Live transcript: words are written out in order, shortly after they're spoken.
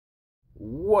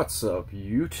What's up,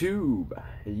 YouTube?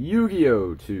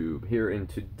 Yu-Gi-Oh! Tube here, and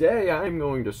today I'm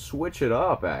going to switch it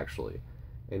up, actually,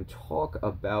 and talk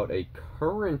about a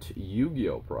current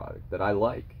Yu-Gi-Oh! Product that I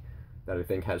like, that I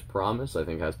think has promise, I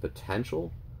think has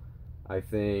potential, I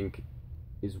think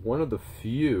is one of the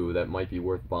few that might be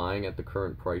worth buying at the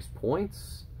current price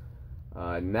points,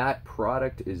 and that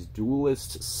product is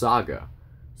Duelist Saga.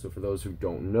 So for those who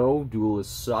don't know,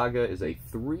 Duelist Saga is a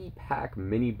 3-pack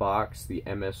mini box. The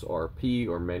MSRP,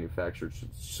 or manufacturer's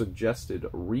suggested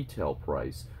retail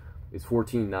price, is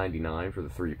 $14.99 for the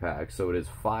 3-pack, so it is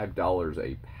 $5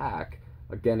 a pack.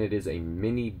 Again, it is a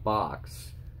mini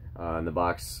box, and the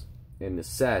box in the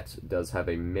set does have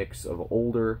a mix of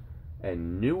older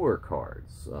and newer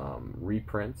cards.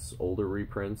 Reprints, older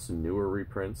reprints, newer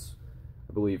reprints.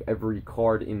 I believe every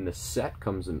card in the set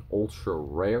comes in ultra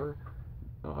rare.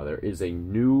 There is a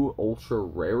new ultra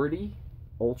rare,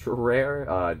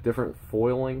 different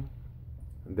foiling.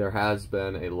 There has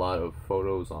been a lot of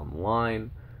photos online,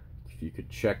 if you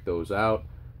could check those out.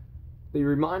 They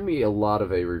remind me a lot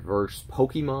of a reverse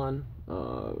Pokemon,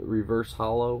 reverse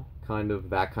holo,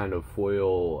 that kind of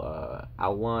foil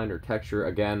outline or texture.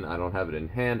 Again, I don't have it in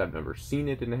hand, I've never seen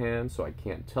it in hand, so I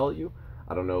can't tell you.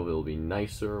 I don't know if it'll be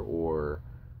nicer or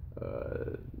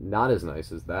not as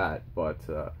nice as that, but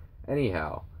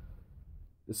anyhow,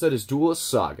 the set is Duelist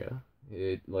Saga.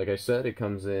 Like I said, it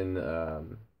comes in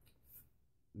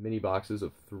mini boxes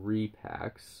of 3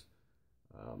 packs.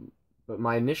 But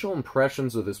my initial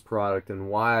impressions of this product and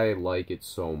why I like it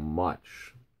so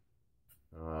much,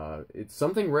 it's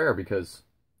something rare because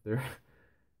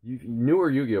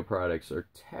newer Yu-Gi-Oh! Products are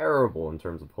terrible in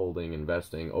terms of holding,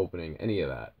 investing, opening, any of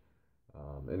that.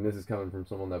 And this is coming from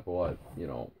someone that bought,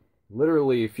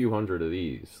 literally a few hundred of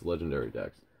these legendary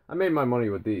decks. I made my money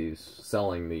with these,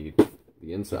 selling the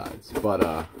insides,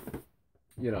 but,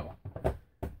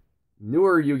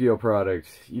 newer Yu-Gi-Oh! Products,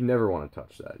 you never want to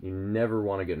touch that. You never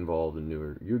want to get involved in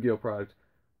newer Yu-Gi-Oh! Products.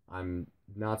 I'm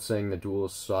not saying that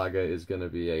Duelist Saga is going to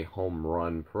be a home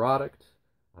run product.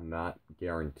 I'm not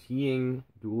guaranteeing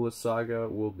Duelist Saga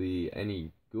will be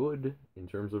any good in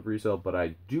terms of resale, but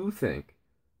I do think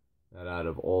that out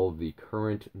of all the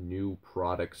current new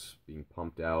products being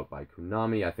pumped out by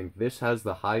Konami, I think this has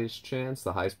the highest chance,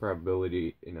 the highest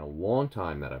probability in a long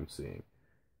time that I'm seeing,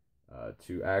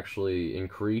 to actually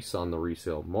increase on the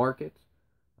resale market.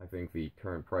 I think the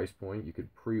current price point, you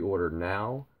could pre-order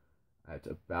now at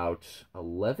about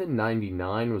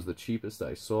 $11.99 was the cheapest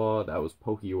I saw. That was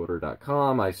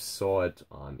PokeOrder.com. I saw it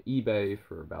on eBay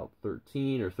for about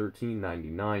 $13 or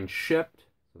 $13.99 shipped,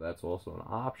 so that's also an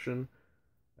option.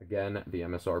 Again, the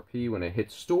MSRP, when it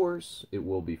hits stores, it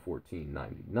will be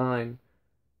 $14.99.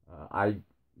 I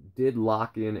did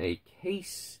lock in a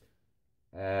case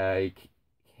of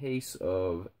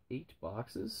 8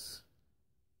 boxes.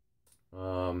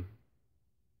 Was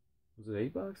it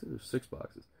 8 boxes or 6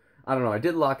 boxes? I don't know. I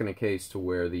did lock in a case to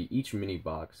where each mini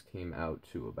box came out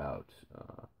to about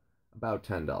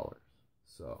 $10.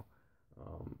 So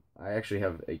I actually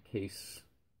have a case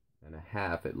and a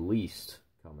half at least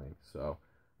coming. So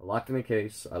I locked in a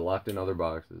case, I locked in other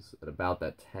boxes at about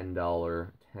that $10,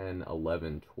 $10,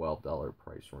 $11, $12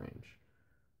 price range.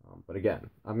 But again,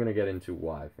 I'm going to get into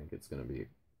why I think it's going to be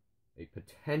a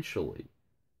potentially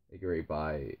a great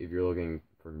buy if you're looking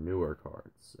for newer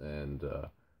cards. And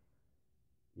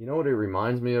you know what it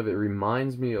reminds me of? It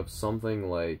reminds me of something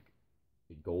like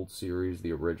a Gold Series,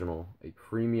 the original, a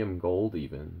Premium Gold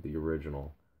even, the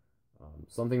original.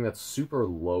 Something that's super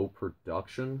low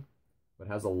production, but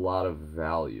has a lot of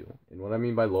value. And what I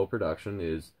mean by low production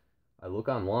is, I look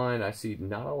online, I see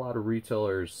not a lot of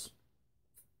retailers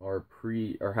are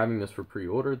having this for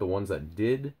pre-order. The ones that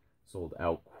did sold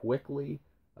out quickly.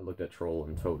 I looked at Troll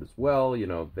and Toad as well.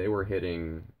 They were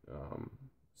hitting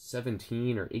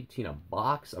 17 or 18 a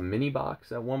box, a mini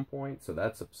box at one point, so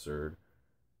that's absurd.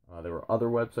 There were other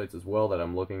websites as well that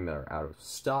I'm looking that are out of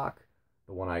stock.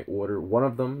 The one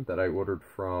of them that I ordered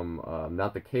from,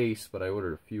 not the case, but I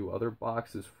ordered a few other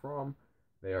boxes from,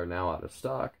 they are now out of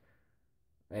stock.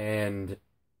 And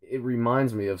it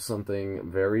reminds me of something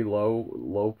very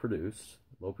low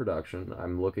production.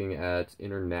 I'm looking at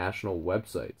international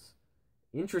websites.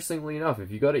 Interestingly enough,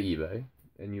 if you go to eBay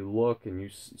and you look and you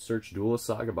search Duelist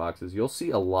Saga boxes, you'll see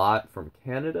a lot from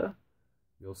Canada,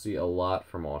 you'll see a lot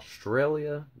from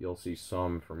Australia, you'll see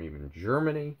some from even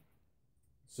Germany.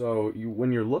 So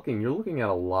when you're looking at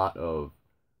a lot of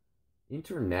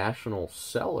international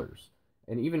sellers.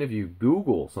 And even if you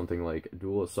Google something like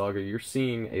Duelist Saga, you're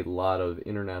seeing a lot of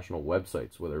international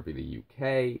websites, whether it be the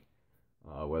UK,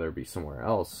 whether it be somewhere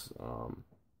else,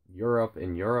 Europe.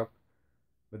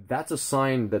 But that's a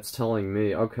sign that's telling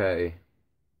me, okay,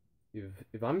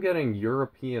 if I'm getting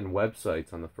European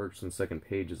websites on the first and second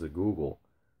pages of Google,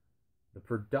 the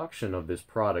production of this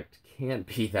product can't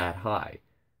be that high.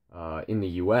 In the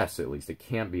US, at least, it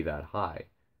can't be that high.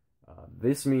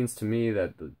 This means to me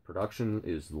that the production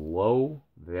is low,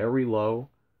 very low.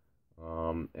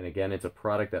 And again, it's a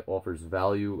product that offers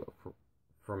value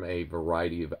from a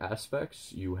variety of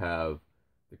aspects. You have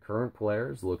the current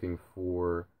players looking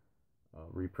for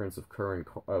reprints of current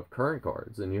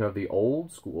cards, and you have the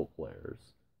old school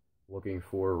players looking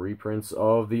for reprints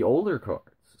of the older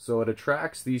cards. So it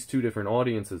attracts these two different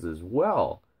audiences as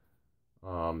well.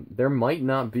 There might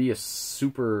not be a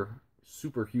super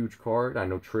huge card. I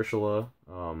know Trishula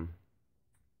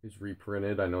is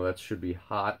reprinted. I know that should be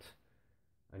hot.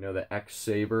 I know the X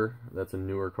Saber, that's a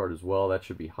newer card as well. That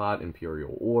should be hot.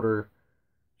 Imperial Order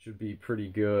should be pretty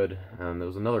good. There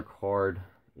was another card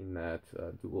in that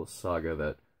Duelist Saga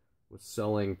that was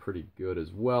selling pretty good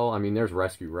as well. I mean, there's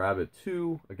Rescue Rabbit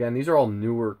too. Again, these are all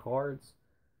newer cards,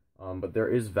 but there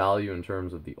is value in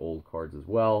terms of the old cards as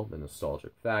well. The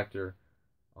nostalgic factor,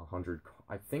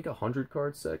 I think 100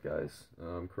 card set, guys.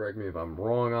 Correct me if I'm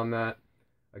wrong on that.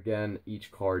 Again,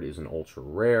 each card is an ultra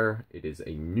rare. It is a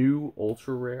new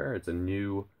ultra rare. It's a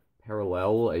new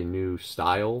parallel, a new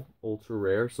style ultra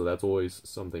rare. So that's always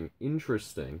something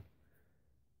interesting.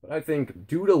 But I think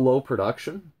due to low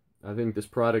production, I think this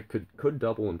product could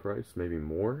double in price, maybe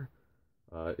more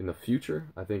in the future.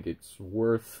 I think it's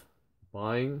worth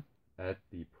buying at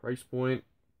the price point.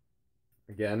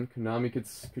 Again, Konami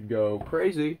could go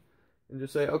crazy and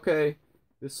just say, okay,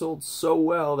 this sold so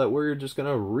well that we're just going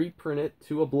to reprint it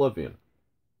to oblivion.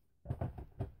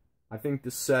 I think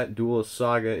this set, Duelist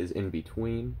Saga, is in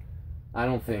between. I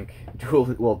don't think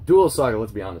Duelist Saga,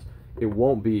 let's be honest, it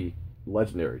won't be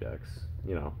legendary decks.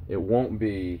 You know, it won't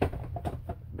be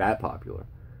that popular.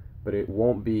 But it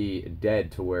won't be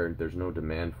dead to where there's no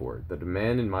demand for it. The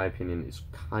demand, in my opinion, is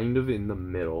kind of in the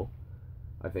middle.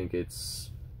 I think it's...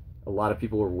 a lot of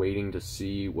people are waiting to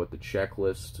see what the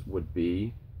checklist would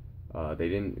be.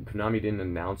 Konami didn't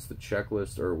announce the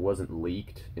checklist, or it wasn't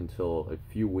leaked until a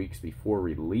few weeks before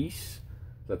release.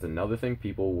 So that's another thing.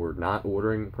 People were not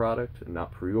ordering the product and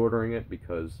not pre-ordering it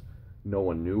because no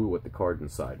one knew what the cards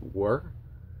inside were.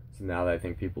 So now that I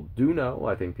think people do know,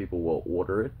 I think people will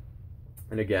order it.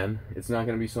 And again, it's not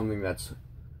going to be something that's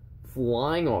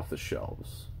flying off the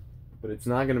shelves, but it's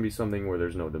not going to be something where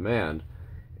there's no demand.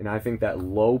 And I think that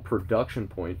low production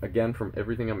point, again, from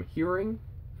everything I'm hearing,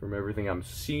 from everything I'm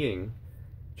seeing,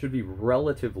 should be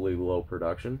relatively low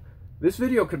production. This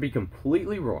video could be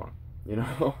completely wrong, you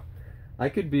know? I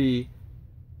could be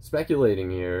speculating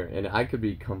here, and I could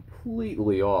be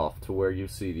completely off to where you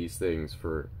see these things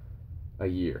for a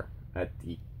year at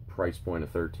the price point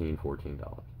of $13,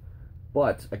 $14.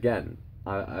 But, again,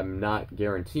 I'm not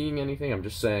guaranteeing anything. I'm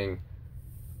just saying,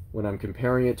 when I'm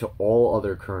comparing it to all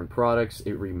other current products,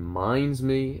 it reminds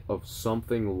me of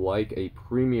something like a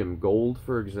Premium Gold,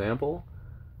 for example.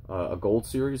 A Gold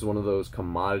Series, one of those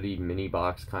commodity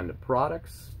mini-box kind of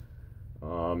products.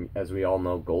 As we all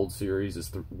know, Gold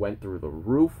Series went through the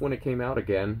roof when it came out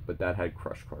again, but that had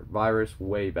Crush Card Virus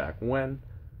way back when.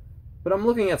 But I'm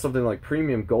looking at something like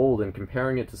Premium Gold and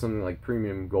comparing it to something like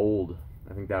Premium Gold.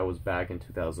 I think that was back in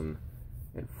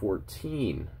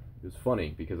 2014. It was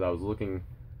funny, because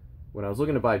when I was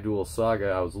looking to buy Duelist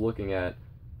Saga,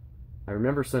 I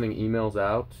remember sending emails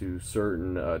out to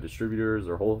certain distributors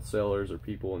or wholesalers or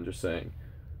people and just saying,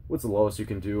 what's the lowest you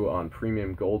can do on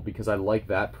Premium Gold? Because I like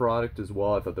that product as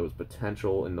well. I thought there was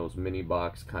potential in those mini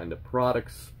box kind of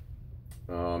products.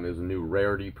 It was a new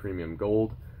rarity, Premium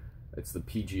Gold. It's the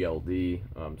PGLD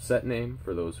set name.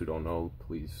 For those who don't know,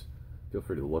 please feel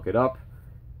free to look it up.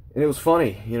 And it was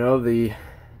funny, you know, the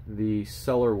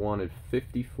seller wanted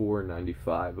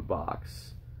 $54.95 a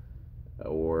box,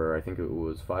 or I think it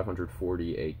was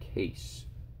 $540 a case,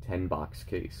 10-box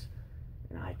case,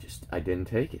 and I didn't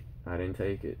take it.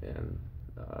 And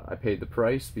I paid the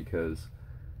price because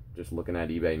just looking at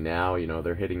eBay now, you know,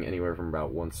 they're hitting anywhere from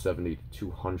about $170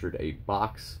 to $200 a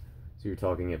box. So you're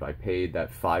talking, if I paid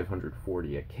that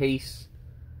 $540 a case,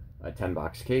 a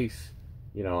 10-box case,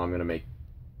 you know, I'm gonna make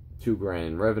 $2,000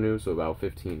 in revenue, so about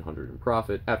 $1,500 in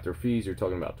profit. After fees, you're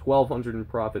talking about $1,200 in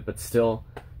profit, but still,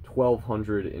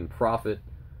 $1,200 in profit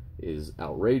is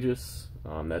outrageous.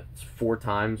 That's 4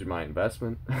 times my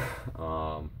investment.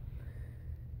 And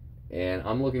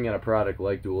I'm looking at a product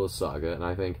like Duelist Saga, and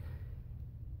I think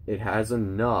it has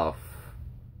enough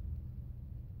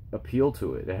appeal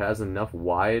to it. It has enough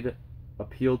wide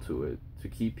appeal to it to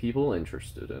keep people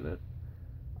interested in it.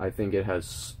 I think it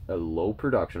has a low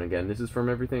production. Again, this is from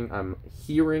everything I'm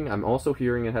hearing. I'm also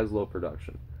hearing it has low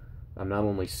production. I'm not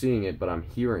only seeing it, but I'm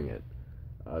hearing it.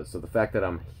 So the fact that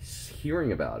I'm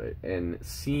hearing about it and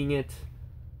seeing it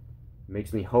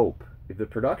makes me hope. If the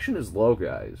production is low,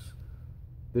 guys,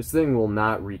 this thing will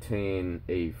not retain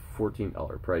a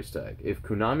 $14 price tag. If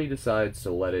Konami decides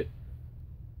to let it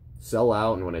sell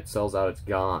out, and when it sells out, it's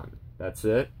gone, that's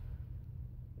it,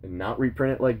 and not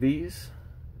reprint it like these,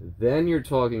 then you're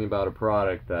talking about a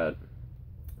product that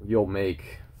you'll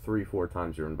make 3-4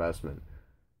 times your investment.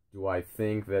 Do I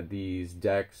think that these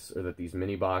decks, or that these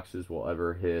mini boxes will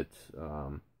ever hit,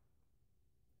 you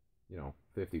know,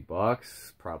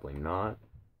 $50? Probably not.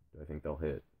 Do I think they'll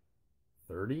hit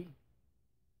 30?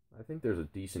 I think there's a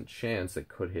decent chance it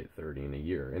could hit 30 in a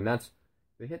year. And that's,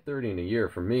 if they hit 30 in a year,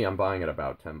 for me, I'm buying at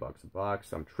about $10 a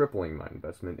box. I'm tripling my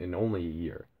investment in only a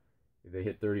year. If they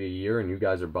hit 30 a year and you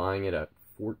guys are buying it at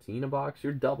 14 a box,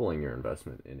 you're doubling your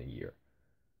investment in a year.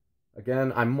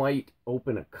 Again, I might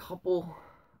open a couple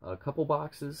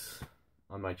boxes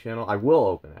on my channel. I will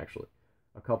open, actually,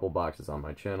 a couple boxes on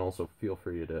my channel, so feel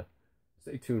free to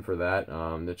stay tuned for that.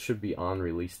 That should be on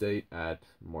release date at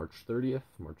March 30th,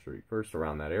 March 31st,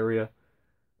 around that area.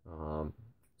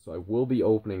 So I will be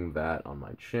opening that on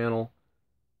my channel.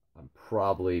 I'm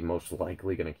probably most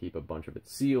likely going to keep a bunch of it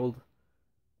sealed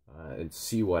and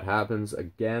see what happens.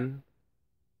 Again,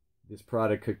 this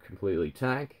product could completely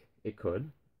tank. It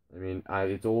could. I mean,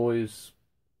 it's always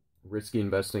risky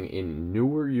investing in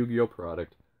newer Yu-Gi-Oh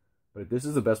product, but this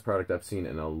is the best product I've seen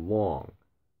in a long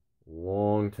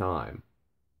time,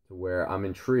 to where I'm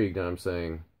intrigued and I'm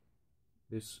saying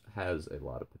this has a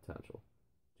lot of potential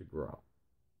to grow.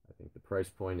 I think the price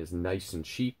point is nice and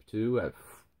cheap too, at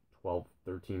 $12,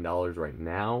 $13 right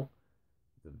now.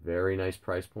 It's a very nice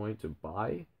price point to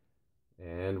buy,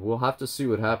 and we'll have to see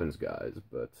what happens, guys.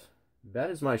 But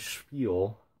that is my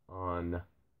spiel on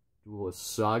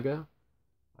Duelist Saga.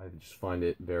 I just find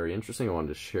it very interesting. I wanted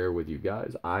to share with you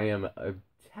guys. I am a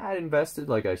tad invested,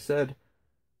 like I said,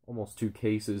 almost 2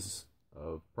 cases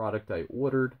of product I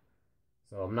ordered.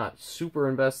 So I'm not super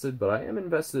invested, but I am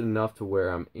invested enough to where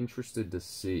I'm interested to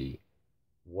see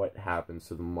what happens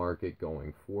to the market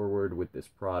going forward with this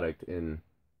product in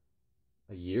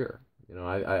a year. You know,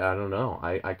 I don't know.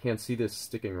 I can't see this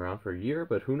sticking around for a year,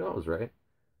 but who knows, right?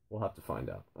 We'll have to find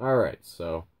out. Alright,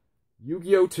 so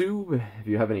Yu-Gi-Oh! Tube, if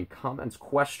you have any comments,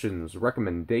 questions,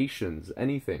 recommendations,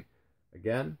 anything,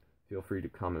 again, feel free to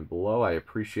comment below. I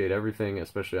appreciate everything,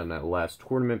 especially on that last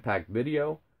tournament pack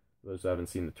video. For those who haven't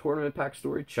seen the tournament pack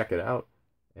story, check it out.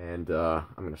 And I'm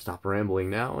going to stop rambling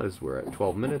now, as we're at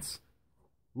 12 minutes.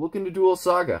 Look into Duel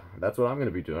Saga. That's what I'm going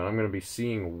to be doing. I'm going to be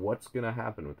seeing what's going to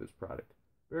happen with this product.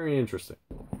 Very interesting.